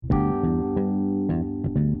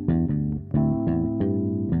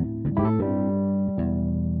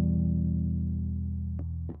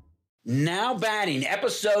now batting,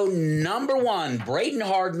 episode number 1, Brayden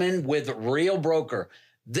Hardman with Real Broker.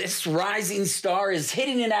 This rising star is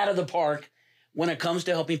hitting it out of the park when it comes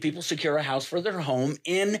to helping people secure a house for their home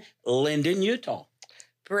in Linden, Utah.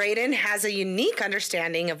 Brayden has a unique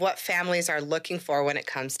understanding of what families are looking for when it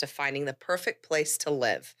comes to finding the perfect place to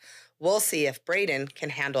live. We'll see if Brayden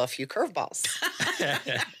can handle a few curveballs.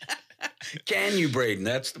 Can you, Brayden?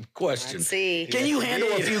 That's the question. Let's see. Can you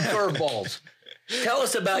handle a few curveballs? Tell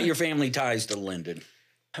us about your family ties to Linden.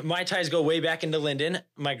 My ties go way back into Linden.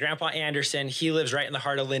 My grandpa Anderson, he lives right in the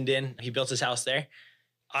heart of Linden. He built his house there.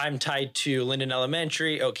 I'm tied to Linden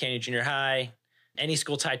Elementary, Oak Canyon Junior High, any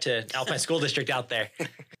school tied to Alpine School District out there.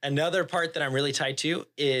 Another part that I'm really tied to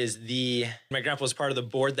is my grandpa was part of the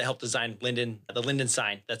board that helped design the Linden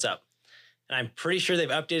sign that's up. And I'm pretty sure they've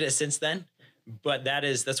updated it since then. But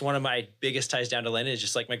that's one of my biggest ties down to Linden. Is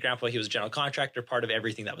just like my grandpa, he was a general contractor, part of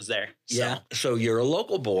everything that was there. Yeah. So you're a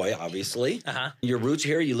local boy, obviously. Your roots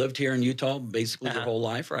here, you lived here in Utah basically your whole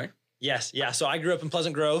life, right? Yes. Yeah. So I grew up in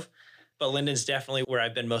Pleasant Grove, but Linden's definitely where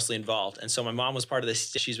I've been mostly involved. And so my mom was part of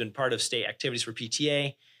this. She's been part of state activities for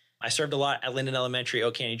PTA. I served a lot at Linden Elementary,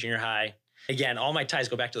 Oak Canyon Junior High. Again, all my ties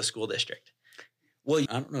go back to the school district. Well,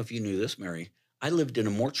 I don't know if you knew this, Mary. I lived in a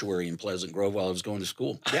mortuary in Pleasant Grove while I was going to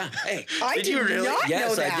school. Yeah. Hey. Did you really?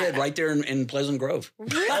 Yes, I did. Right there in Pleasant Grove.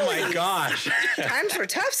 Really? Oh, my gosh. Times were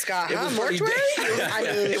tough, Scott, huh? Mortuary?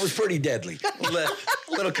 It was pretty deadly. A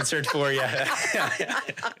little concerned for you.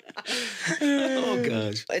 Oh,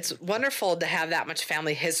 gosh. It's wonderful to have that much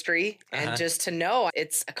family history and just to know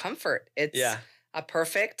it's a comfort. It's a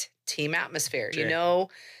perfect team atmosphere. Sure. You know,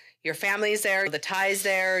 your family's there, the ties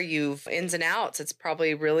there, you've ins and outs. It's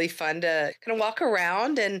probably really fun to kind of walk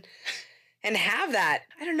around and have that.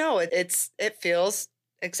 I don't know. It feels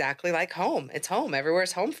exactly like home. It's home.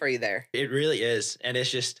 Everywhere's home for you there. It really is. And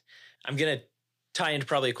it's just, I'm going to tie into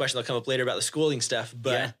probably a question that'll come up later about the schooling stuff.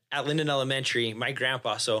 But at Linden Elementary, my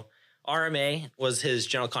grandpa, so RMA was his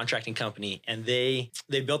general contracting company, and they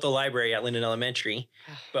built a library at Linden Elementary.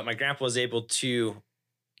 But my grandpa was able to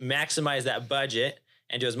maximize that budget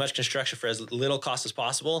and do as much construction for as little cost as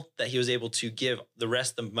possible, that he was able to give the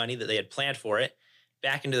rest of the money that they had planned for it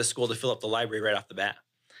back into the school to fill up the library right off the bat.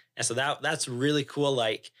 And so that's really cool.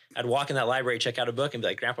 Like, I'd walk in that library, check out a book, and be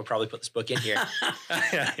like, Grandpa probably put this book in here.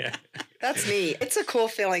 That's neat. It's a cool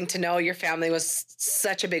feeling to know your family was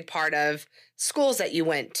such a big part of schools that you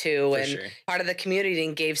went to part of the community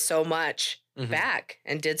and gave so much back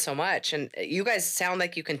and did so much. And you guys sound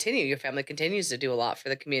like your family continues to do a lot for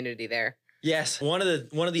the community there. Yes. One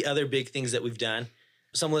of the other big things that we've done,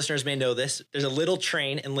 some listeners may know this, there's a little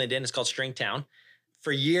train in Linden. It's called Stringtown.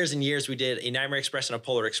 For years and years, we did a Nightmare Express and a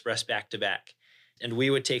Polar Express back to back. And we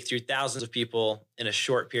would take through thousands of people in a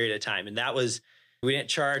short period of time. And we didn't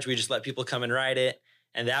charge. We just let people come and ride it.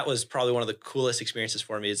 And that was probably one of the coolest experiences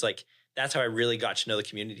for me. It's like, that's how I really got to know the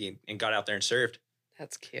community and got out there and served.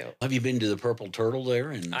 That's cute. Have you been to the Purple Turtle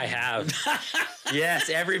there? I have. Yes,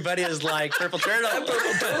 everybody is like, Purple Turtle. That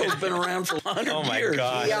Purple Turtle's been around for 100 years. Oh, my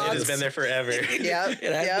God. It has been there forever. Yeah, it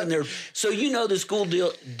has been there. So you know the school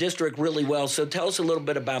district really well. So tell us a little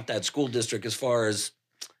bit about that school district as far as,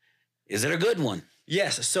 is it a good one?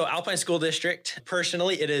 Yes. So Alpine School District,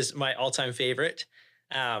 personally, it is my all-time favorite.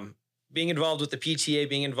 Being involved with the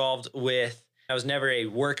PTA, I was never a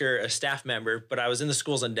worker, a staff member, but I was in the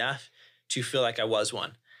schools enough to feel like I was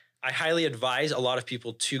one. I highly advise a lot of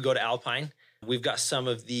people to go to Alpine. We've got some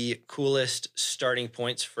of the coolest starting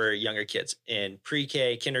points for younger kids in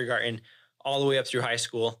pre-K, kindergarten, all the way up through high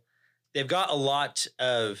school. They've got a lot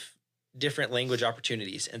of different language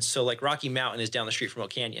opportunities. And so like Rocky Mountain is down the street from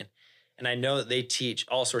Oak Canyon. And I know that they teach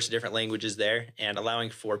all sorts of different languages there and allowing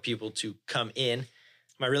for people to come in.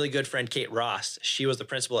 My really good friend, Kate Ross, she was the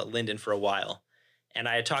principal at Linden for a while. And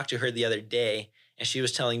I had talked to her the other day, and she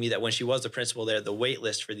was telling me that when she was the principal there, the wait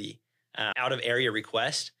list for the out-of-area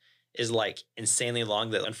request is like insanely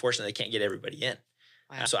long that unfortunately they can't get everybody in.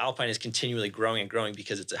 Wow. So Alpine is continually growing and growing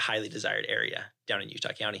because it's a highly desired area down in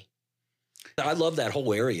Utah County. I love that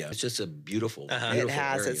whole area. It's just a beautiful, beautiful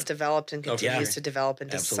area. It's developed and continues to develop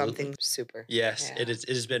into something super. Yes, yeah. It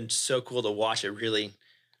has been so cool to watch it really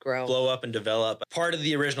grow, blow up and develop. Part of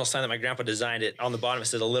the original sign that my grandpa designed, it on the bottom, it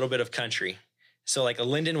says a little bit of country. So like a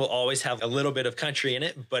Linden will always have a little bit of country in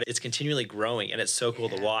it, but it's continually growing, and it's so cool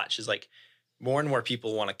to watch. It's like more and more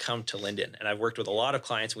people want to come to Linden. And I've worked with a lot of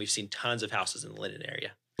clients, and we've seen tons of houses in the Linden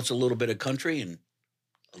area. It's a little bit of country and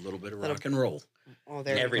a little bit of rock and roll. Oh,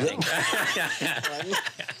 there everything. That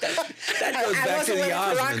goes back to the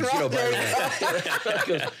Osmonds, by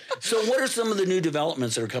the way. So what are some of the new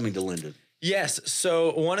developments that are coming to Linden? Yes.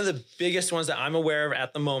 So one of the biggest ones that I'm aware of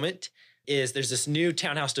at the moment, is there's this new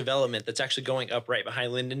townhouse development that's actually going up right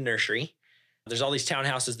behind Linden Nursery. There's all these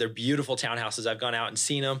townhouses. They're beautiful townhouses. I've gone out and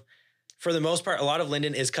seen them. For the most part, a lot of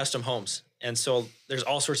Linden is custom homes. And so there's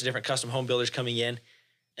all sorts of different custom home builders coming in.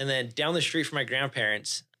 And then down the street from my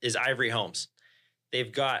grandparents is Ivory Homes.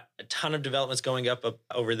 They've got a ton of developments going up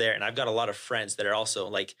over there. And I've got a lot of friends that are also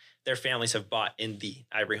like their families have bought in the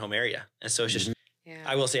Ivory Home area. And so it's just,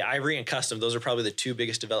 I will say Ivory and custom, those are probably the two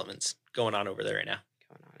biggest developments going on over there right now.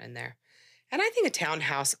 Going on in there. And I think a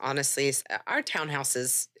townhouse, honestly, our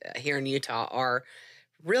townhouses here in Utah are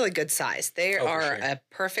really good size. They are a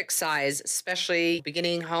perfect size, especially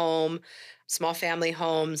beginning home, small family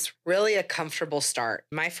homes, really a comfortable start.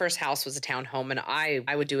 My first house was a townhome, and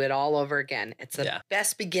I would do it all over again. It's the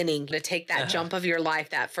best beginning to take that jump of your life.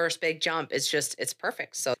 That first big jump is just, it's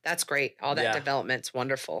perfect. So that's great. All that development's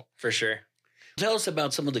wonderful. For sure. Tell us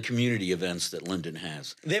about some of the community events that Linden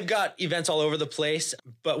has. They've got events all over the place,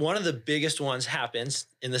 but one of the biggest ones happens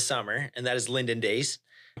in the summer, and that is Linden Days.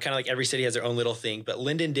 Kind of like every city has their own little thing, but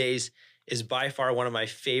Linden Days is by far one of my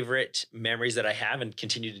favorite memories that I have and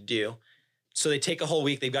continue to do. So they take a whole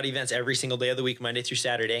week. They've got events every single day of the week, Monday through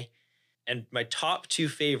Saturday. And my top two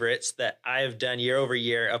favorites that I have done year over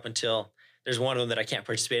year up until there's one of them that I can't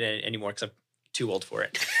participate in anymore because I'm too old for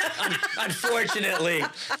it. Unfortunately.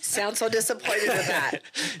 Sound so disappointed with that.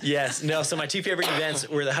 Yes. No. So my two favorite events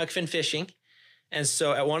were the huckfin fishing. And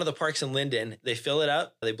so at one of the parks in Linden, they fill it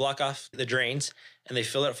up, they block off the drains, and they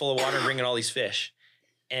fill it full of water and bring in all these fish.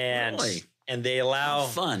 And and they allow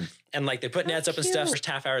fun. And like they put nets up and stuff. First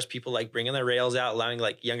half hours, people like bringing their rails out, allowing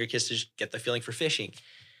like younger kids to just get the feeling for fishing.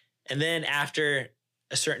 And then after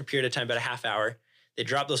a certain period of time, about a half hour, they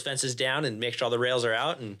drop those fences down and make sure all the rails are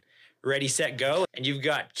out and ready, set, go. And you've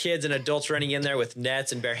got kids and adults running in there with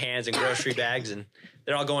nets and bare hands and grocery bags, and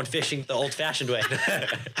they're all going fishing the old-fashioned way,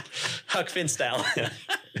 Huck Finn style.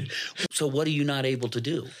 So what are you not able to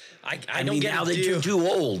do? I don't get now that you're too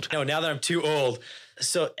old. No, now that I'm too old.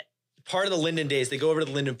 So part of the Linden Days, they go over to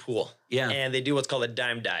the Linden pool. Yeah. And they do what's called a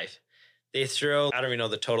dime dive. They throw, I don't even know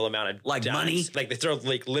the total amount of like dimes. Money? Like they throw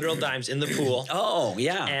like literal dimes in the pool. Oh,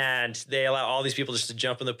 yeah. And they allow all these people just to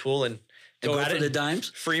jump in the pool and go at for it. The dimes?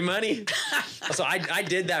 Free money. So I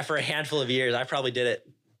did that for a handful of years. I probably did it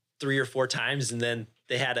 3 or 4 times, and then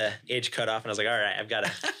they had a age cutoff, and I was like, all right, I've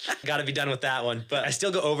got to be done with that one. But I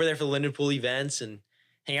still go over there for the Linden pool events and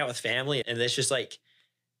hang out with family. And it's just like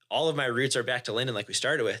all of my roots are back to Linden like we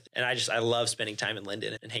started with. And I love spending time in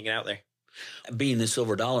Linden and hanging out there. Being the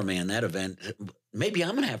Silver Dollar Man, that event, maybe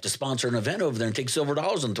I'm going to have to sponsor an event over there and take silver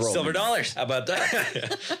dollars and throw Silver them. dollars. How about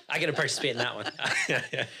that? I got to participate in that one.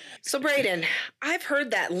 So, Brayden, I've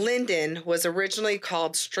heard that Linden was originally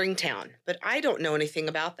called Stringtown, but I don't know anything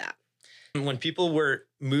about that. When people were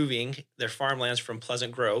moving their farmlands from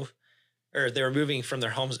Pleasant Grove, or they were moving from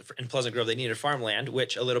their homes in Pleasant Grove, they needed farmland,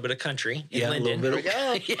 which a little bit of country in Linden. A little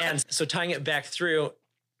bit of, And so tying it back through,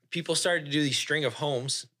 people started to do these string of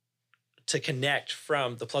homes to connect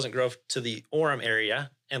from the Pleasant Grove to the Orem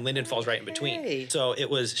area, and Linden falls right in between. So it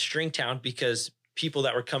was Stringtown because people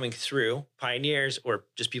that were coming through, pioneers or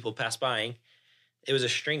just people pass buying, it was a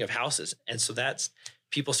string of houses. And so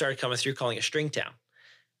people started coming through calling it Stringtown.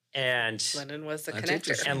 And Linden was the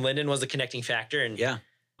connector. And Linden was the connecting factor. And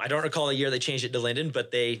I don't recall the year they changed it to Linden,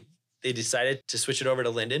 but they decided to switch it over to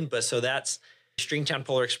Linden. But so that's Stringtown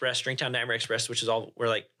Polar Express, Stringtown Nightmare Express, which is all where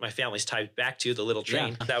like my family's tied back to, the little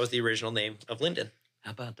train. Yeah. That was the original name of Linden.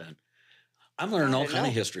 How about that? I'm learning all kind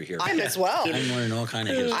of history here. I'm as well. I'm learning all kind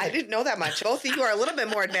of history. I didn't know that much. Both of you are a little bit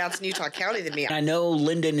more advanced in Utah County than me. I know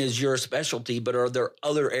Linden is your specialty, but are there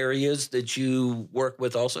other areas that you work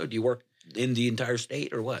with also? Do you work in the entire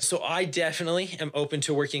state or what? So I definitely am open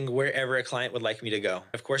to working wherever a client would like me to go.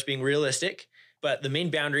 Of course, being realistic, but the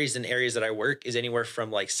main boundaries and areas that I work is anywhere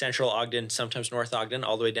from like central Ogden, sometimes North Ogden,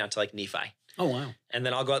 all the way down to like Nephi. Oh, wow. And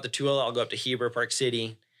then I'll go out to Tooele, I'll go up to Heber, Park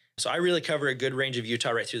City. So I really cover a good range of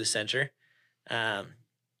Utah right through the center.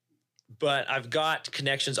 But I've got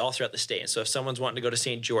connections all throughout the state. And so if someone's wanting to go to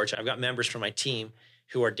St. George, I've got members from my team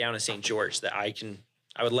who are down in St. George that I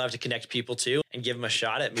would love to connect people to and give them a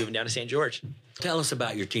shot at moving down to St. George. Tell us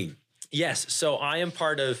about your team. Yes. So I am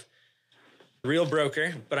part of Real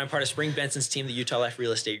Broker, but I'm part of Spring Benson's team, the Utah Life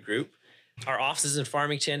Real Estate Group. Our office is in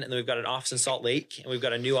Farmington, and then we've got an office in Salt Lake, and we've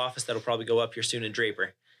got a new office that'll probably go up here soon in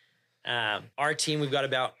Draper. Our team, we've got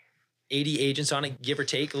about 80 agents on it, give or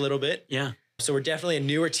take a little bit. Yeah. So we're definitely a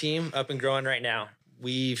newer team up and growing right now.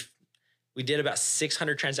 We did about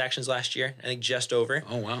 600 transactions last year, I think just over.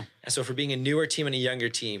 Oh, wow. And so for being a newer team and a younger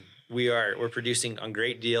team, we're producing on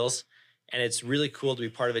great deals. And it's really cool to be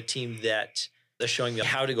part of a team that's showing me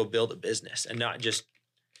how to go build a business and not just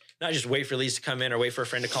not just wait for leads to come in or wait for a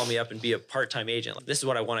friend to call me up and be a part-time agent. Like, this is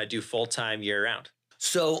what I want to do full-time year round.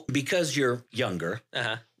 So because you're younger,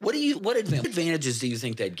 what advantages do you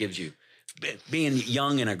think that gives you, being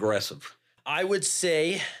young and aggressive? I would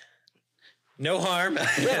say no harm.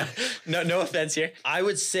 Yeah. No offense here. I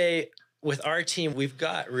would say with our team, we've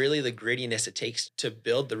got really the grittiness it takes to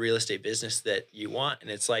build the real estate business that you want. And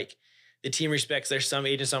it's like the team respects. There's some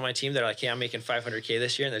agents on my team that are like, hey, I'm making $500K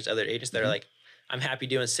this year. And there's other agents that are like, I'm happy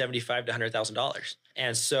doing $75,000 to $100,000.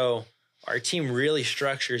 And so our team really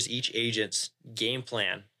structures each agent's game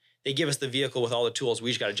plan. They give us the vehicle with all the tools.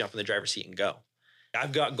 We just got to jump in the driver's seat and go.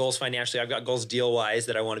 I've got goals financially. I've got goals deal-wise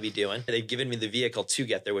that I want to be doing. They've given me the vehicle to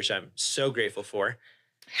get there, which I'm so grateful for.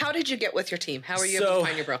 How did you get with your team? How were you able to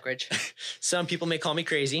find your brokerage? Some people may call me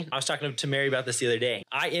crazy. I was talking to Mary about this the other day.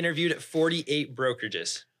 I interviewed at 48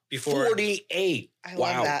 brokerages. 48. I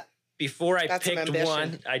love that. Before I picked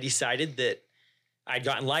one, I decided that I'd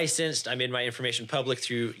gotten licensed. I made my information public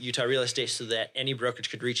through Utah Real Estate so that any brokerage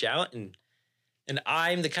could reach out. And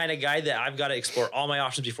I'm the kind of guy that I've got to explore all my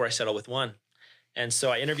options before I settle with one. And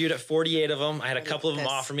so I interviewed at 48 of them. I had a couple of them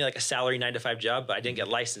offer me like a salary 9-to-5 job, but I didn't get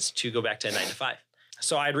licensed to go back to a 9-to-5.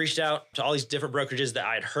 So I had reached out to all these different brokerages that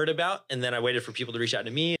I had heard about, and then I waited for people to reach out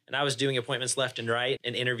to me. And I was doing appointments left and right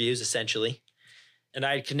and interviews essentially. And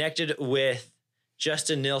I had connected with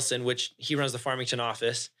Justin Nilsson, which he runs the Farmington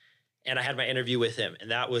office. And I had my interview with him.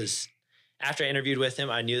 And that was, after I interviewed with him,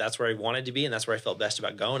 I knew that's where I wanted to be. And that's where I felt best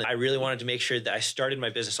about going. I really wanted to make sure that I started my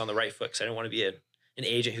business on the right foot, because I didn't want to be an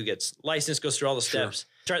agent who gets licensed, goes through all the steps,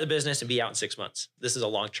 start the business and be out in 6 months. This is a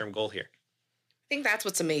long-term goal here. I think that's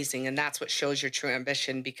what's amazing. And that's what shows your true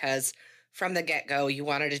ambition, because from the get-go, you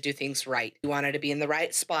wanted to do things right. You wanted to be in the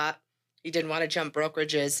right spot. You didn't want to jump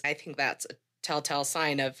brokerages. I think that's a telltale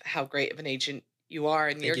sign of how great of an agent you are.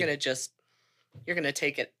 And you're going to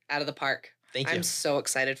take it out of the park. Thank you. I'm so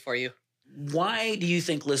excited for you. Why do you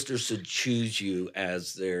think listers should choose you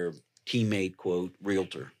as their teammate, quote,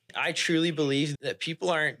 realtor? I truly believe that people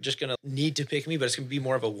aren't just going to need to pick me, but it's going to be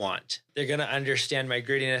more of a want. They're going to understand my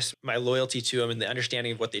grittiness, my loyalty to them, and the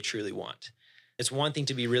understanding of what they truly want. It's one thing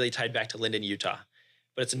to be really tied back to Linden, Utah,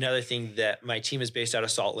 but it's another thing that my team is based out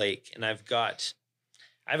of Salt Lake, and I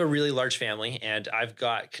have a really large family, and I've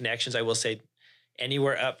got connections, I will say,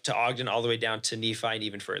 anywhere up to Ogden, all the way down to Nephi and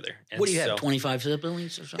even further. And what do you have, 25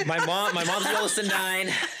 siblings or something? My mom's the oldest of 9,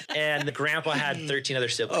 and the grandpa had 13 other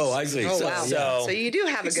siblings. Oh, I see. Oh, wow. So you do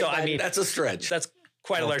have a good one. I mean, that's a stretch. That's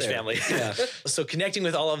quite a large family. Yeah. So connecting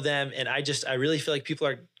with all of them, and I really feel like people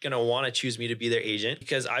are going to want to choose me to be their agent,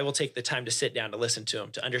 because I will take the time to sit down to listen to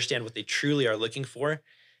them, to understand what they truly are looking for.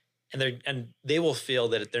 And they will feel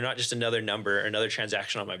that they're not just another number or another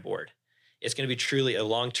transaction on my board. It's going to be truly a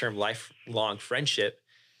long-term, lifelong friendship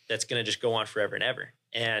that's going to just go on forever and ever.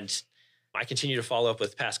 And I continue to follow up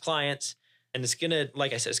with past clients, and it's going to,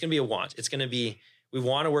 like I said, it's going to be a want. It's going to be, we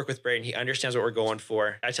want to work with Brayden. He understands what we're going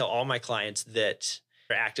for. I tell all my clients that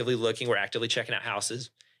we're actively looking, we're actively checking out houses.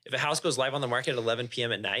 If a house goes live on the market at 11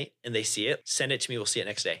 p.m. at night and they see it, send it to me. We'll see it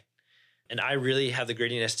next day. And I really have the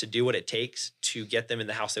grittiness to do what it takes to get them in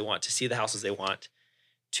the house they want, to see the houses they want,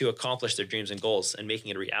 to accomplish their dreams and goals and making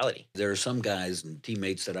it a reality. There are some guys and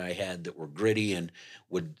teammates that I had that were gritty and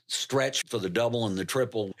would stretch for the double and the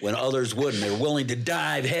triple when others wouldn't. They're willing to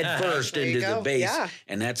dive head first into the base. Yeah.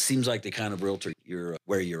 And that seems like the kind of realtor you're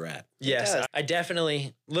where you're at. Yes, I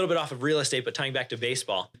definitely, a little bit off of real estate, but tying back to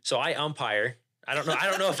baseball. So I umpire. I don't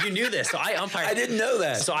know if you knew this. So I umpire. I didn't know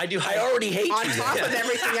that. So I already hate you. On top of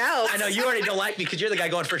everything else. I know you already don't like me because you're the guy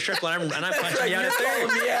going for triple, and I'm punching you out at third.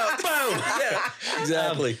 Yeah, boom. Yeah,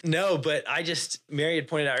 exactly. No, but Mary had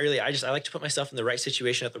pointed out earlier, I like to put myself in the right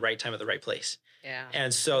situation at the right time at the right place. Yeah.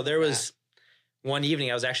 And so there was one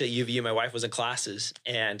evening, I was actually at UVU. My wife was in classes,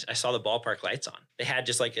 and I saw the ballpark lights on. They had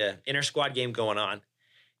just like a inter squad game going on.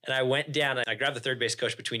 And I went down and I grabbed the third base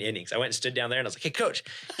coach between innings. I went and stood down there and I was like, hey, coach.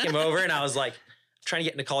 Came over and I was like, trying to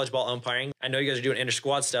get into college ball umpiring. I know you guys are doing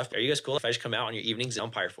inter-squad stuff. Are you guys cool if I just come out on your evenings and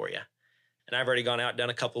umpire for you? And I've already gone out, done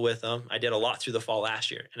a couple with them. I did a lot through the fall last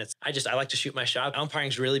year. And I like to shoot my shot.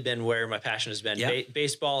 Umpiring's really been where my passion has been. Yeah.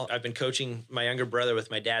 Baseball, I've been coaching my younger brother with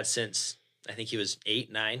my dad since I think he was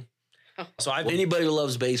 8, 9. So anybody who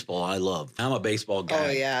loves baseball, I love. I'm a baseball guy.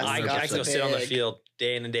 Oh, yeah. I can go sit on the field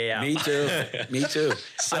day in and day out. Me too. Me too.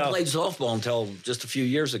 So, I played softball until just a few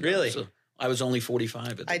years ago. Really? So I was only 45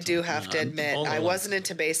 at the time. I do have to admit, I wasn't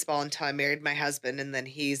into baseball until I married my husband, and then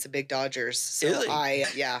he's a big Dodgers. So really?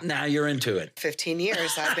 Now you're into it. 15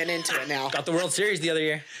 years, I've been into it now. Got the World Series the other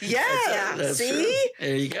year. Yeah. That's see? True.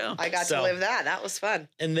 There you go. I got to live that. That was fun.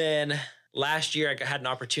 And then last year I had an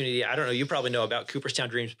opportunity. I don't know. You probably know about Cooperstown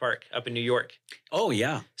Dreams Park up in New York. Oh,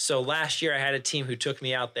 yeah. So last year I had a team who took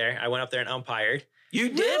me out there. I went up there and umpired. You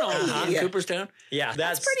did on Yeah. Cooperstown? Yeah.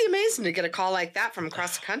 That's pretty amazing to get a call like that from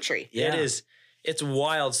across the country. Yeah. It is. It's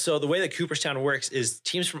wild. So the way that Cooperstown works is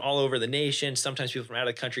teams from all over the nation, sometimes people from out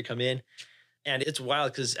of the country come in. And it's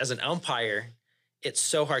wild because as an umpire, it's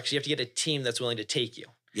so hard because you have to get a team that's willing to take you.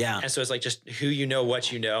 Yeah. And so it's like just who you know,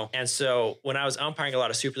 what you know. And so when I was umpiring a lot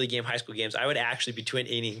of Super League game, high school games, I would actually, between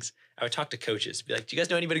innings, I would talk to coaches, be like, do you guys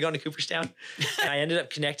know anybody going to Cooperstown? And I ended up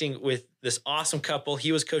connecting with this awesome couple.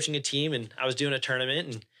 He was coaching a team and I was doing a tournament.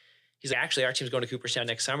 And he's like, actually, our team's going to Cooperstown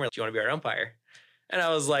next summer. Do you want to be our umpire? And I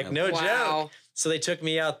was like, no joke. So they took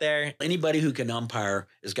me out there. Anybody who can umpire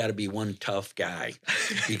has got to be one tough guy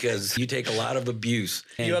because you take a lot of abuse.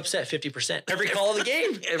 You upset 50% every call of the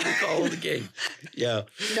game. Every call of the game. Yeah.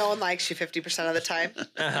 No one likes you 50% of the time.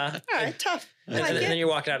 Uh-huh. All right, tough. And then you're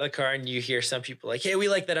walking out of the car and you hear some people like, hey, we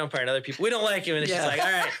like that umpire. And other people, we don't like him. And it's just like, all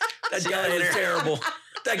right. That guy was terrible.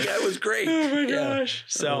 That guy was great. Oh my gosh.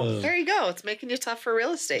 So there you go. It's making you tough for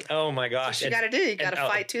real estate. Oh my gosh. That's what you got to do. You got to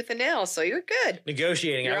fight tooth and nail. So you're good.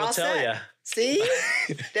 Negotiating, You're I will tell you. See,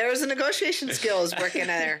 there's a negotiation skills working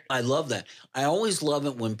there. I love that. I always love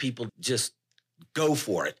it when people just go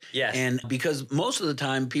for it. Yes. And because most of the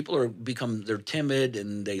time people they're timid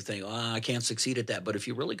and they think, oh, I can't succeed at that. But if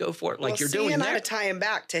you really go for it, like you're doing and there. I would tie him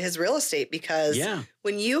back to his real estate because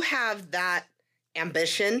when you have that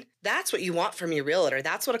ambition, that's what you want from your realtor.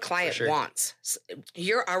 That's what a client wants.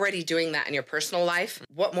 You're already doing that in your personal life.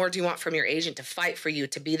 What more do you want from your agent to fight for you,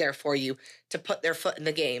 to be there for you, to put their foot in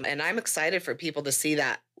the game? And I'm excited for people to see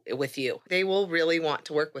that with you. They will really want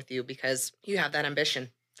to work with you because you have that ambition.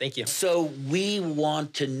 Thank you. So we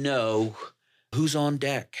want to know who's on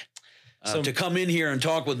deck to come in here and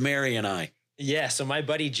talk with Mary and I. Yeah. So my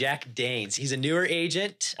buddy, Jack Danes, he's a newer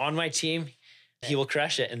agent on my team. He will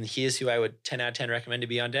crush it. And he is who I would 10 out of 10 recommend to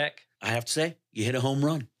be on deck. I have to say, you hit a home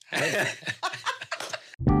run.